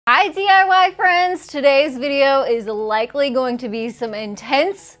Hi DIY friends! Today's video is likely going to be some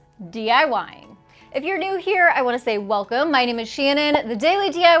intense DIYing. If you're new here, I want to say welcome. My name is Shannon, the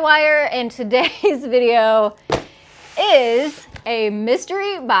Daily DIYer, and today's video is a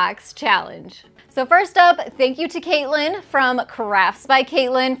mystery box challenge. So first up, thank you to Caitlin from Crafts by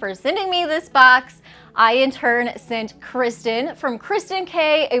Caitlin for sending me this box. I in turn sent Kristen from Kristen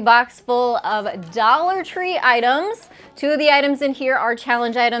K a box full of Dollar Tree items. Two of the items in here are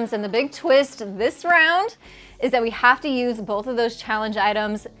challenge items, and the big twist this round is that we have to use both of those challenge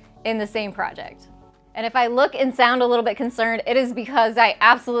items in the same project. And if I look and sound a little bit concerned, it is because I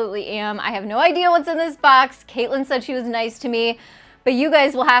absolutely am. I have no idea what's in this box. Caitlin said she was nice to me, but you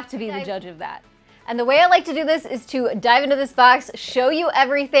guys will have to be the judge of that. And the way I like to do this is to dive into this box, show you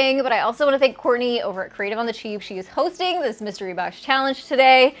everything, but I also want to thank Courtney over at Creative on the Cheap. She is hosting this mystery box challenge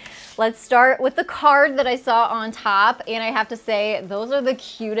today. Let's start with the card that I saw on top, and I have to say, those are the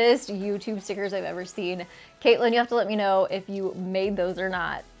cutest YouTube stickers I've ever seen. Caitlin, you have to let me know if you made those or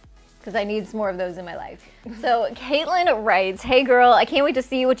not, because I need some more of those in my life. So Caitlin writes, "Hey girl, I can't wait to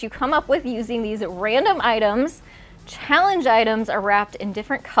see what you come up with using these random items. Challenge items are wrapped in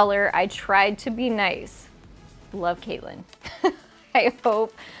different color. I tried to be nice. Love, Caitlin." I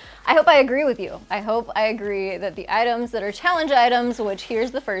hope I agree with you. I hope I agree that the items that are challenge items, which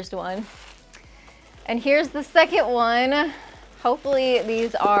here's the first one, and here's the second one, hopefully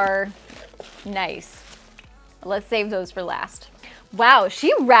these are nice. Let's save those for last. Wow,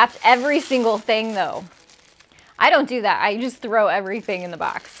 she wrapped every single thing though. I don't do that. I just throw everything in the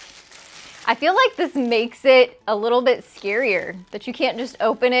box. I feel like this makes it a little bit scarier, that you can't just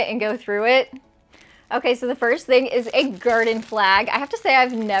open it and go through it. Okay, so the first thing is a garden flag. I have to say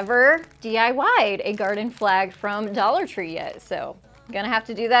I've never DIY'd a garden flag from Dollar Tree yet, so I'm gonna have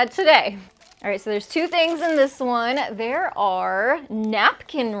to do that today. All right, so there's two things in this one. There are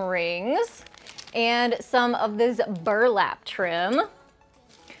napkin rings and some of this burlap trim.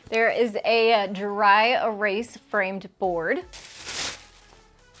 There is a dry erase framed board.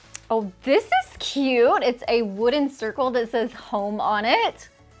 Oh, this is cute. It's a wooden circle that says home on it.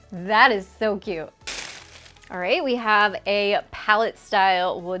 That is so cute. All right, we have a palette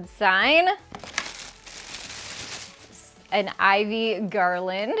style wood sign, an ivy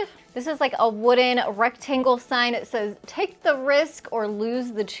garland. This is like a wooden rectangle sign. It says, "Take the risk or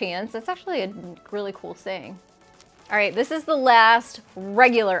lose the chance." That's actually a really cool saying. All right, this is the last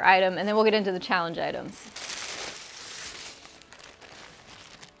regular item, and then we'll get into the challenge items.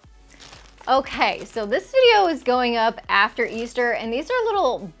 Okay, so this video is going up after Easter, and these are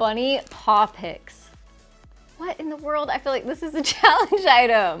little bunny paw picks. What in the world? I feel like this is a challenge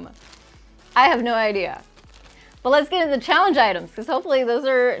item. I have no idea. But let's get into the challenge items, because hopefully those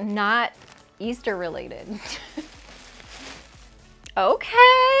are not Easter related.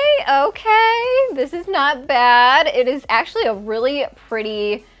 Okay, this is not bad. It is actually a really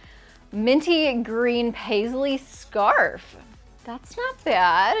pretty minty green paisley scarf. That's not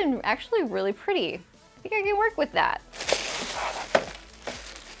bad, and actually really pretty. I think I can work with that.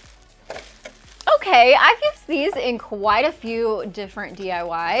 Okay, I've used these in quite a few different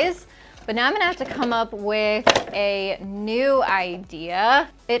DIYs, but now I'm gonna have to come up with a new idea.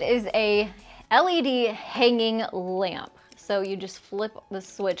 It is a LED hanging lamp. So you just flip the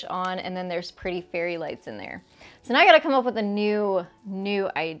switch on, and then there's pretty fairy lights in there. So now I gotta come up with a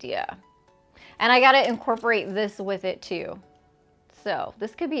new idea. And I gotta incorporate this with it too. So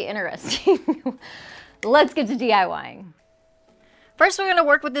this could be interesting. Let's get to DIYing. First, we're gonna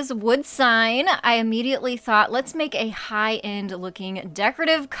work with this wood sign. I immediately thought, let's make a high-end looking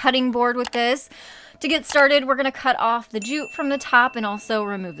decorative cutting board with this. To get started, we're gonna cut off the jute from the top and also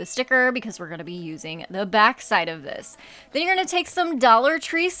remove the sticker because we're gonna be using the back side of this. Then you're gonna take some Dollar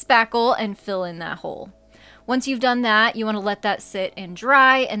Tree spackle and fill in that hole. Once you've done that, you wanna let that sit and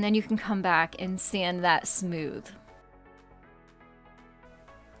dry, and then you can come back and sand that smooth.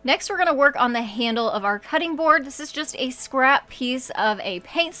 Next, we're gonna work on the handle of our cutting board. This is just a scrap piece of a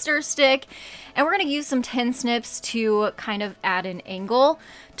paint stir stick, and we're gonna use some tin snips to kind of add an angle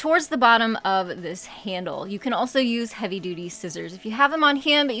towards the bottom of this handle. You can also use heavy-duty scissors if you have them on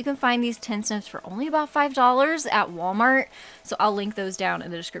hand, but you can find these tin snips for only about $5 at Walmart, so I'll link those down in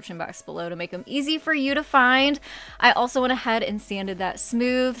the description box below to make them easy for you to find. I also went ahead and sanded that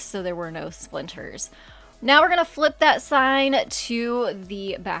smooth so there were no splinters. Now we're gonna flip that sign to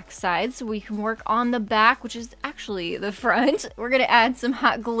the back side so we can work on the back, which is actually the front. We're gonna add some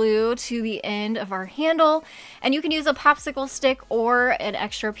hot glue to the end of our handle, and you can use a popsicle stick or an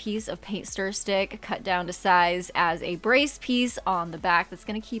extra piece of paint stir stick cut down to size as a brace piece on the back that's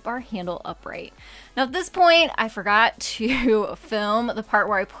gonna keep our handle upright. Now at this point, I forgot to film the part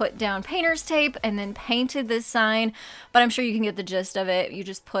where I put down painter's tape and then painted this sign, but I'm sure you can get the gist of it. You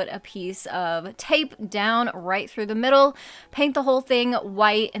just put a piece of tape down right through the middle, paint the whole thing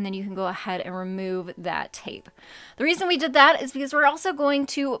white, and then you can go ahead and remove that tape. The reason we did that is because we're also going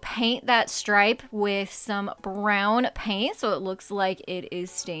to paint that stripe with some brown paint so it looks like it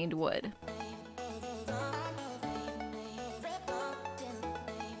is stained wood.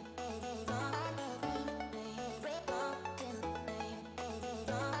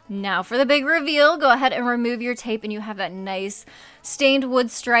 Now for the big reveal, go ahead and remove your tape and you have that nice stained wood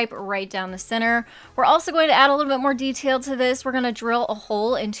stripe right down the center. We're also going to add a little bit more detail to this. We're going to drill a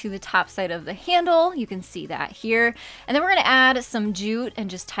hole into the top side of the handle. You can see that here. And then we're going to add some jute and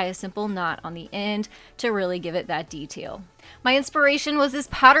just tie a simple knot on the end to really give it that detail. My inspiration was this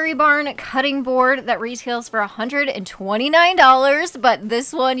Pottery Barn cutting board that retails for $129, but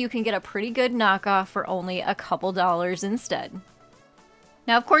this one you can get a pretty good knockoff for only a couple dollars instead.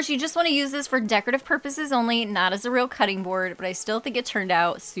 Now, of course, you just want to use this for decorative purposes only, not as a real cutting board, but I still think it turned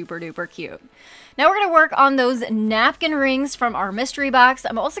out super duper cute. Now we're going to work on those napkin rings from our mystery box.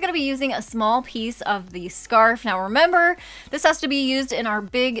 I'm also going to be using a small piece of the scarf. Now remember, this has to be used in our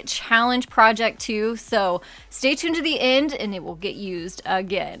big challenge project too, so stay tuned to the end and it will get used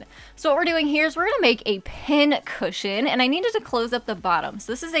again. So what we're doing here is we're going to make a pin cushion, and I needed to close up the bottom.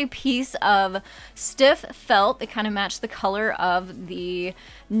 So this is a piece of stiff felt that kind of matched the color of the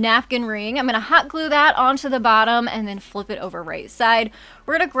napkin ring. I'm going to hot glue that onto the bottom and then flip it over right side.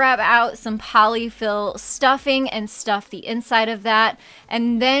 We're going to grab out some polyfill stuffing and stuff the inside of that,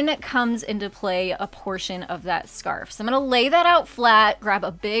 and then comes into play a portion of that scarf. So I'm going to lay that out flat, grab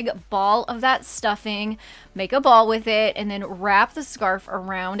a big ball of that stuffing, make a ball with it, and then wrap the scarf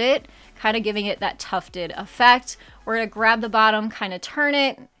around it, kind of giving it that tufted effect. We're going to grab the bottom, kind of turn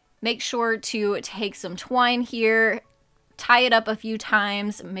it, make sure to take some twine here, tie it up a few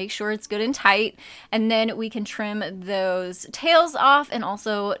times, make sure it's good and tight, and then we can trim those tails off and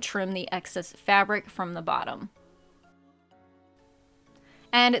also trim the excess fabric from the bottom.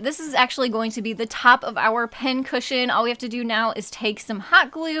 And this is actually going to be the top of our pin cushion. All we have to do now is take some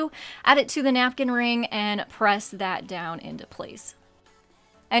hot glue, add it to the napkin ring, and press that down into place.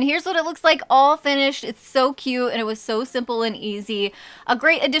 And here's what it looks like all finished. It's so cute and it was so simple and easy. A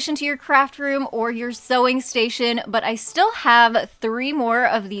great addition to your craft room or your sewing station, but I still have 3 more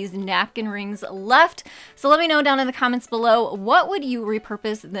of these napkin rings left. So let me know down in the comments below, what would you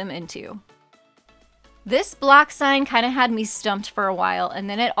repurpose them into? This block sign kind of had me stumped for a while, and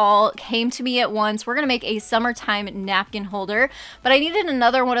then it all came to me at once. We're going to make a summertime napkin holder, but I needed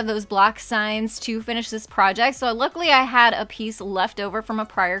another one of those block signs to finish this project. So luckily I had a piece left over from a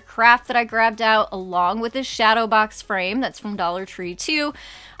prior craft that I grabbed out along with this shadow box frame that's from Dollar Tree too.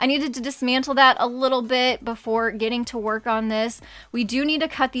 I needed to dismantle that a little bit before getting to work on this. We do need to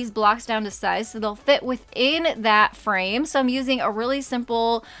cut these blocks down to size so they'll fit within that frame. So I'm using a really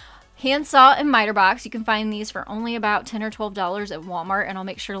simple handsaw and miter box. You can find these for only about $10 or $12 at Walmart, and I'll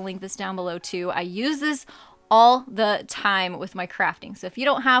make sure to link this down below too. I use this all the time with my crafting, so if you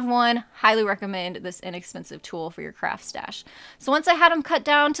don't have one, highly recommend this inexpensive tool for your craft stash. So once I had them cut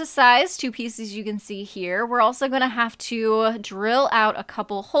down to size, 2 pieces you can see here, we're also going to have to drill out a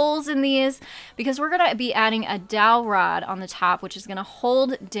couple holes in these because we're going to be adding a dowel rod on the top, which is going to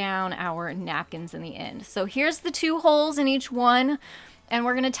hold down our napkins in the end. So here's the 2 holes in each one. And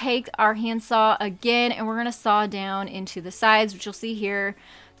we're going to take our handsaw again and we're going to saw down into the sides, which you'll see here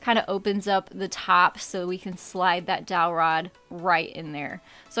kind of opens up the top so we can slide that dowel rod right in there.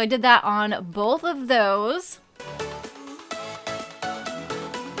 So I did that on both of those.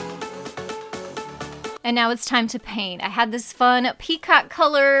 And now it's time to paint. I had this fun peacock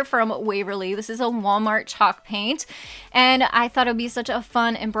color from Waverly. This is a Walmart chalk paint. And I thought it would be such a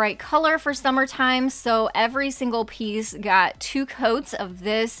fun and bright color for summertime. So every single piece got 2 coats of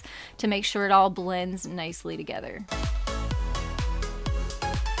this to make sure it all blends nicely together.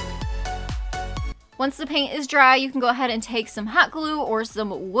 Once the paint is dry, you can go ahead and take some hot glue or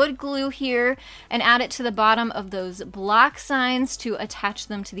some wood glue here and add it to the bottom of those block signs to attach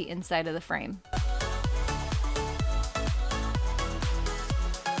them to the inside of the frame.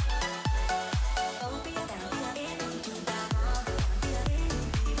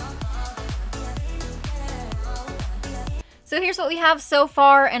 So here's what we have so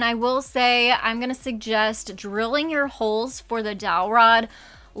far, and I will say I'm going to suggest drilling your holes for the dowel rod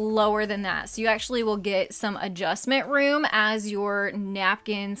lower than that. So you actually will get some adjustment room as your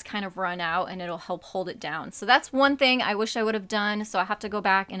napkins kind of run out, and it'll help hold it down. So that's one thing I wish I would have done, so I have to go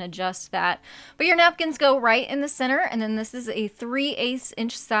back and adjust that. But your napkins go right in the center, and then this is a 3/8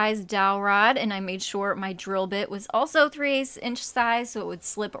 inch size dowel rod, and I made sure my drill bit was also 3/8 inch size so it would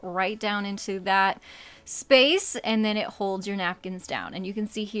slip right down into that space, and then it holds your napkins down. And you can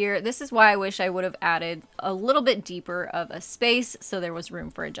see here, this is why I wish I would have added a little bit deeper of a space so there was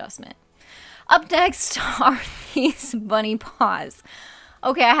room for adjustment. Up next are these bunny paws.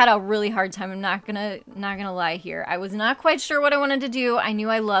 Okay, I had a really hard time. I'm not gonna lie here. I was not quite sure what I wanted to do. I knew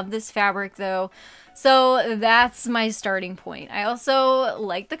I loved this fabric though, so that's my starting point. I also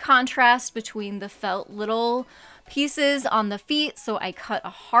like the contrast between the felt little pieces on the feet, so I cut a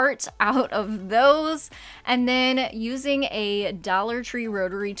heart out of those, and then using a Dollar Tree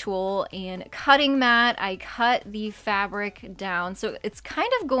rotary tool and cutting mat, I cut the fabric down so it's kind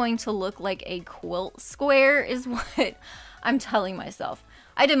of going to look like a quilt square is what I'm telling myself.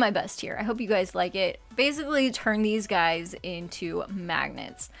 I did my best here. I hope you guys like it. Basically turn these guys into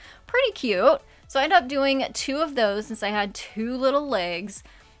magnets. Pretty cute. So I ended up doing 2 of those since I had 2 little legs.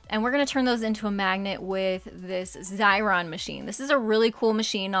 And we're going to turn those into a magnet with this Xyron machine. This is a really cool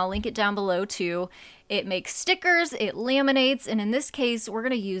machine. I'll link it down below too. It makes stickers, it laminates, and in this case, we're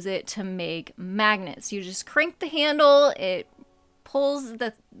going to use it to make magnets. You just crank the handle, it pulls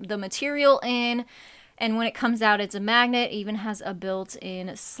the material in, and when it comes out, it's a magnet. It even has a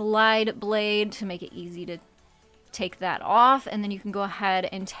built-in slide blade to make it easy to take that off, and then you can go ahead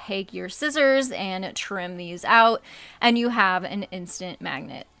and take your scissors and trim these out, and you have an instant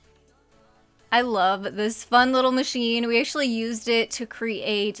magnet. I love this fun little machine. We actually used it to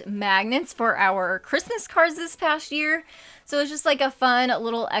create magnets for our Christmas cards this past year. So it's just like a fun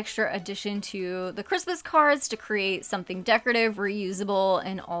little extra addition to the Christmas cards to create something decorative, reusable,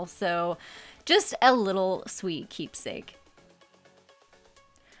 and also just a little sweet keepsake.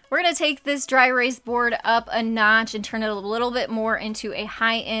 We're going to take this dry erase board up a notch and turn it a little bit more into a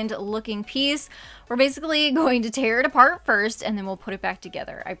high-end looking piece. We're basically going to tear it apart first, and then we'll put it back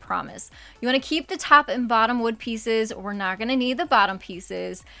together, I promise. You want to keep the top and bottom wood pieces. We're not going to need the bottom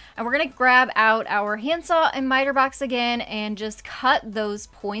pieces. And we're going to grab out our handsaw and miter box again and just cut those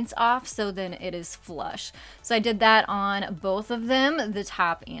points off so then it is flush. So I did that on both of them, the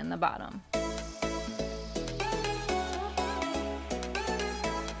top and the bottom.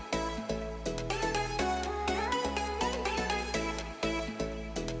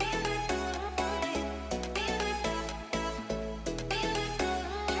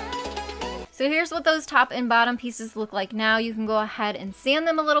 So here's what those top and bottom pieces look like now. You can go ahead and sand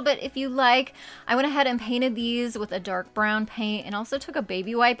them a little bit if you like. I went ahead and painted these with a dark brown paint and also took a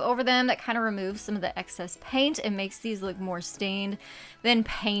baby wipe over them. That kind of removes some of the excess paint and makes these look more stained than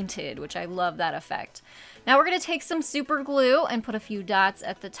painted, which I love that effect. Now we're going to take some super glue and put a few dots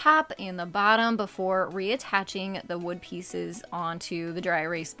at the top and the bottom before reattaching the wood pieces onto the dry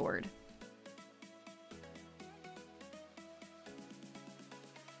erase board.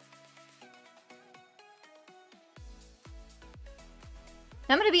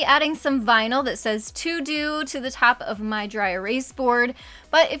 I'm going to be adding some vinyl that says "To Do" to the top of my dry erase board,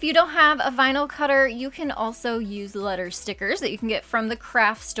 but if you don't have a vinyl cutter, you can also use letter stickers that you can get from the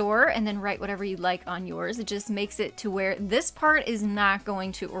craft store and then write whatever you like on yours. It just makes it to where this part is not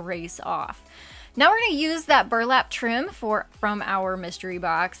going to erase off. Now we're going to use that burlap trim from our mystery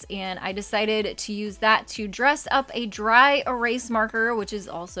box, and I decided to use that to dress up a dry erase marker, which is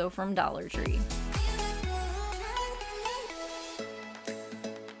also from Dollar Tree.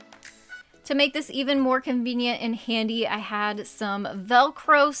 To make this even more convenient and handy, I had some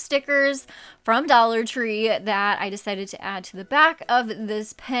Velcro stickers from Dollar Tree that I decided to add to the back of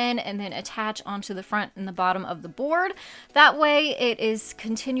this pen and then attach onto the front and the bottom of the board. That way it is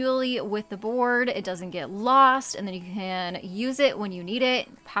continually with the board, it doesn't get lost, and then you can use it when you need it,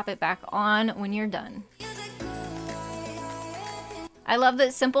 pop it back on when you're done. I love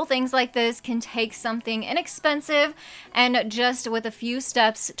that simple things like this can take something inexpensive and just with a few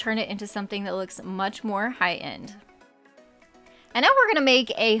steps turn it into something that looks much more high-end. And now we're gonna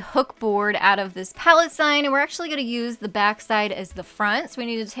make a hook board out of this pallet sign, and we're actually gonna use the back side as the front. So we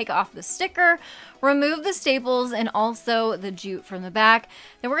need to take off the sticker, remove the staples, and also the jute from the back.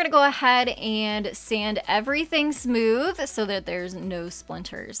 Then we're gonna go ahead and sand everything smooth so that there's no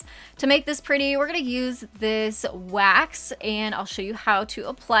splinters. To make this pretty, we're gonna use this wax, and I'll show you how to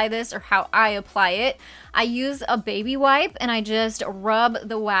apply this, or how I apply it. I use a baby wipe and I just rub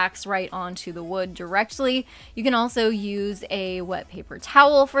the wax right onto the wood directly. You can also use a wet paper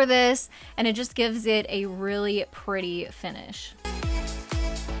towel for this, and it just gives it a really pretty finish.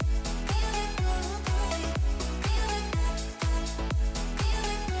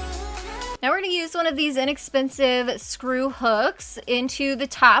 Now we're going to use one of these inexpensive screw hooks into the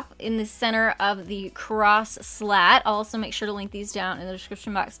top in the center of the cross slat. I'll also make sure to link these down in the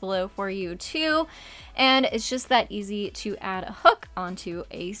description box below for you too. And it's just that easy to add a hook onto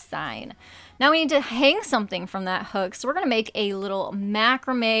a sign. Now we need to hang something from that hook. So we're going to make a little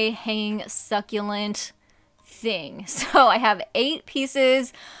macrame hanging succulent thing. So I have 8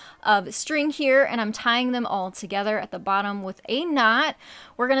 pieces of string here, and I'm tying them all together at the bottom with a knot.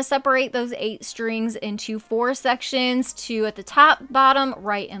 We're going to separate those 8 strings into 4 sections, 2 at the top, bottom,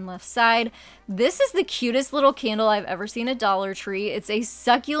 right, and left side. This is the cutest little candle I've ever seen at Dollar Tree. It's a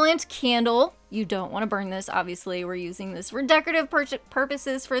succulent candle. You don't want to burn this, obviously. We're using this for decorative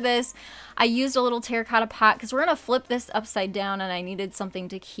purposes for this. I used a little terracotta pot because we're going to flip this upside down, and I needed something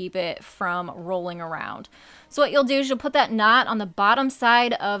to keep it from rolling around. So what you'll do is you'll put that knot on the bottom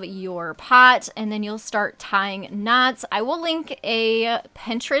side of your pot, and then you'll start tying knots. I will link a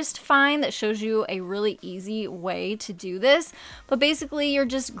Pinterest find that shows you a really easy way to do this. But basically you're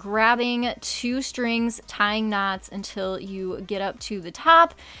just grabbing 2 strings, tying knots until you get up to the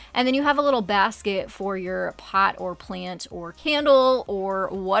top, and then you have a little basket for your pot or plant or candle or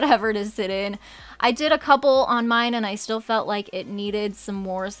whatever to sit in. I did a couple on mine and I still felt like it needed some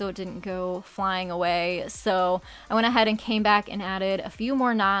more so it didn't go flying away. So I went ahead and came back and added a few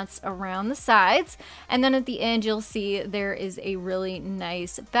more knots around the sides. And then at the end, you'll see there is a really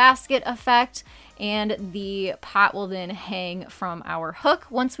nice basket effect, and the pot will then hang from our hook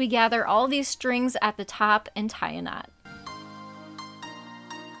once we gather all these strings at the top and tie a knot.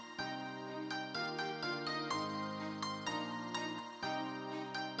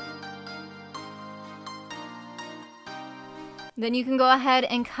 Then you can go ahead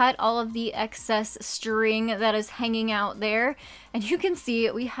and cut all of the excess string that is hanging out there. And you can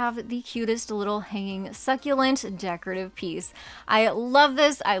see we have the cutest little hanging succulent decorative piece. I love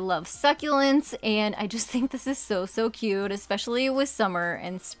this. I love succulents, and I just think this is so, so cute, especially with summer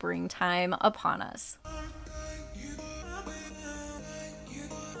and springtime upon us.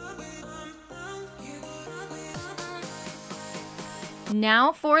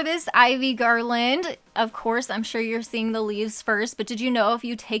 Now for this ivy garland, of course, I'm sure you're seeing the leaves first, but did you know if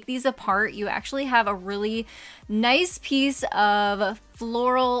you take these apart, you actually have a really nice piece of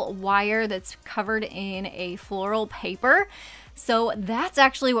floral wire that's covered in a floral paper. So that's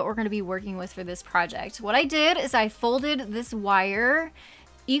actually what we're going to be working with for this project. What I did is I folded this wire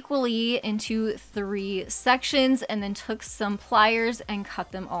equally into 3 sections and then took some pliers and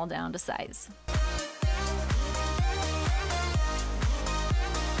cut them all down to size.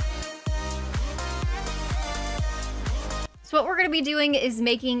 So what we're going to be doing is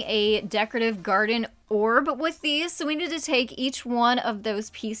making a decorative garden orb with these. So we need to take each one of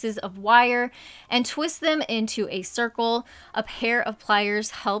those pieces of wire and twist them into a circle. A pair of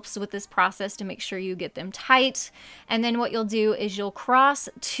pliers helps with this process to make sure you get them tight. And then what you'll do is you'll cross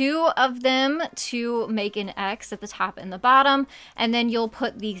 2 of them to make an X at the top and the bottom. And then you'll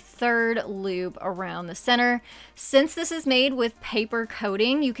put the 3rd loop around the center. Since this is made with paper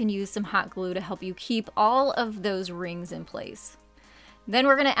coating, you can use some hot glue to help you keep all of those rings in place. Then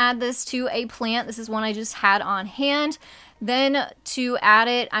we're going to add this to a plant. This is one I just had on hand. Then to add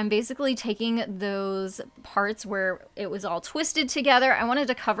it, I'm basically taking those parts where it was all twisted together. I wanted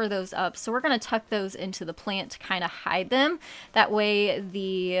to cover those up. So we're going to tuck those into the plant to kind of hide them. That way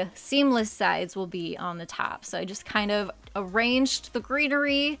the seamless sides will be on the top. So I just kind of arranged the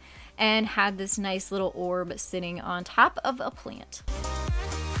greenery and had this nice little orb sitting on top of a plant.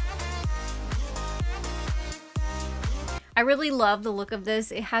 I really love the look of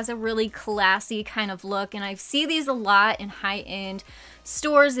this. It has a really classy kind of look, and I see these a lot in high-end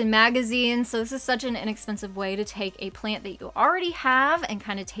stores and magazines. So this is such an inexpensive way to take a plant that you already have and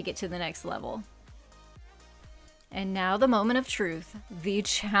kind of take it to the next level. And now the moment of truth, the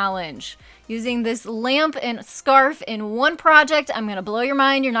challenge. Using this lamp and scarf in one project, I'm gonna blow your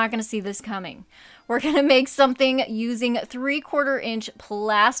mind. You're not gonna see this coming. We're gonna make something using 3/4 inch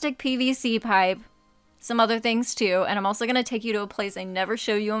plastic PVC pipe some other things too. And I'm also going to take you to a place I never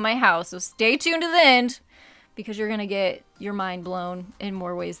show you in my house. So stay tuned to the end because you're going to get your mind blown in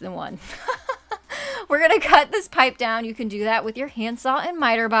more ways than one. We're going to cut this pipe down. You can do that with your handsaw and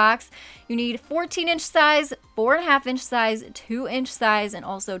miter box. You need 14-inch size, 4.5-inch size, 2-inch size, and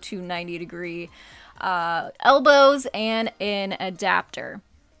also two 90-degree elbows and an adapter.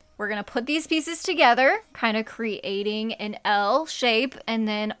 We're going to put these pieces together, kind of creating an L shape, and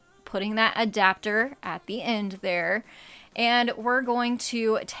then putting that adapter at the end there. And we're going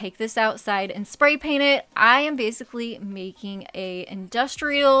to take this outside and spray paint it. I am basically making a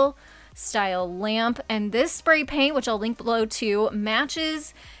industrial style lamp, and this spray paint, which I'll link below too,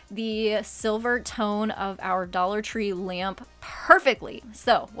 matches the silver tone of our Dollar Tree lamp perfectly.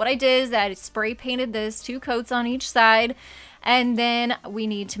 So what I did is that I spray painted this 2 coats on each side, and then we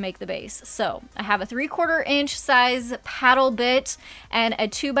need to make the base. So I have a 3/4 inch size paddle bit and a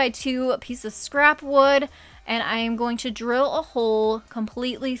 2x2 piece of scrap wood, and I am going to drill a hole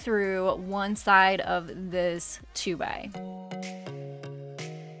completely through one side of this 2x.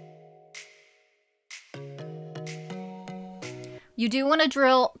 You do want to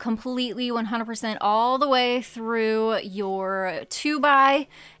drill completely 100% all the way through your 2x,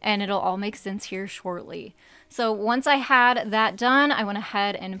 and it'll all make sense here shortly. So once I had that done, I went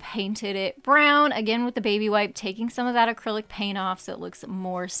ahead and painted it brown, again with the baby wipe, taking some of that acrylic paint off so it looks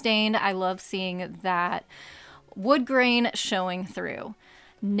more stained. I love seeing that wood grain showing through.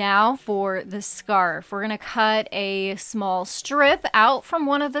 Now for the scarf, we're going to cut a small strip out from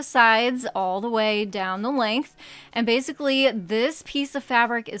one of the sides all the way down the length. And basically this piece of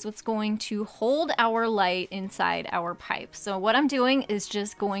fabric is what's going to hold our light inside our pipe. So what I'm doing is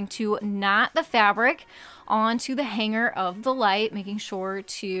just going to knot the fabric onto the hanger of the light, making sure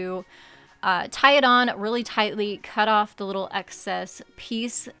to tie it on really tightly, cut off the little excess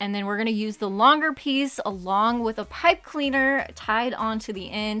piece, and then we're going to use the longer piece along with a pipe cleaner tied onto the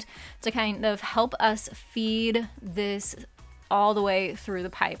end to kind of help us feed this all the way through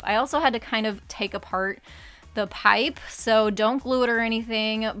the pipe. I also had to kind of take apart the pipe, so don't glue it or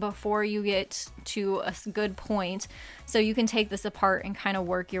anything before you get to a good point. So you can take this apart and kind of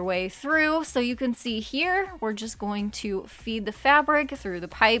work your way through. So you can see here, we're just going to feed the fabric through the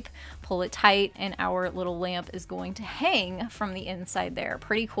pipe, pull it tight, and our little lamp is going to hang from the inside there.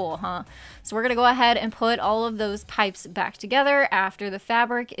 Pretty cool, huh? So we're gonna go ahead and put all of those pipes back together after the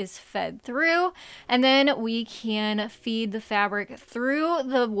fabric is fed through, and then we can feed the fabric through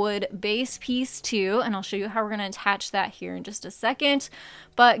the wood base piece too, and I'll show you how we're gonna attach that here in just a second.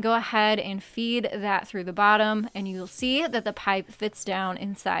 But go ahead and feed that through the bottom, and you'll see that the pipe fits down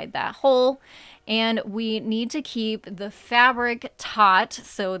inside that hole. And we need to keep the fabric taut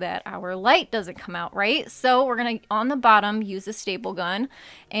so that our light doesn't come out, right? So we're gonna, on the bottom, use a staple gun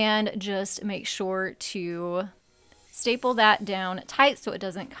and just make sure to staple that down tight so it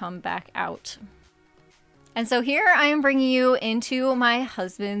doesn't come back out. And so here I am bringing you into my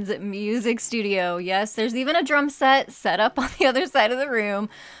husband's music studio. Yes, there's even a drum set up on the other side of the room,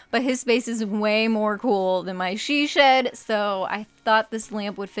 but his space is way more cool than my she shed, so I thought this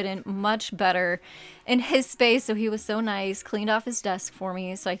lamp would fit in much better in his space. So he was so nice, cleaned off his desk for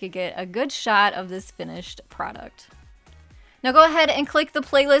me so I could get a good shot of this finished product. Now go ahead and click the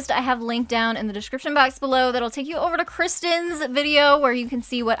playlist I have linked down in the description box below. That'll take you over to Kristen's video where you can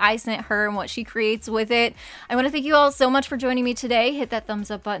see what I sent her and what she creates with it. I want to thank you all so much for joining me today. Hit that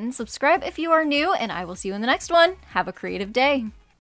thumbs up button, subscribe if you are new, and I will see you in the next one. Have a creative day.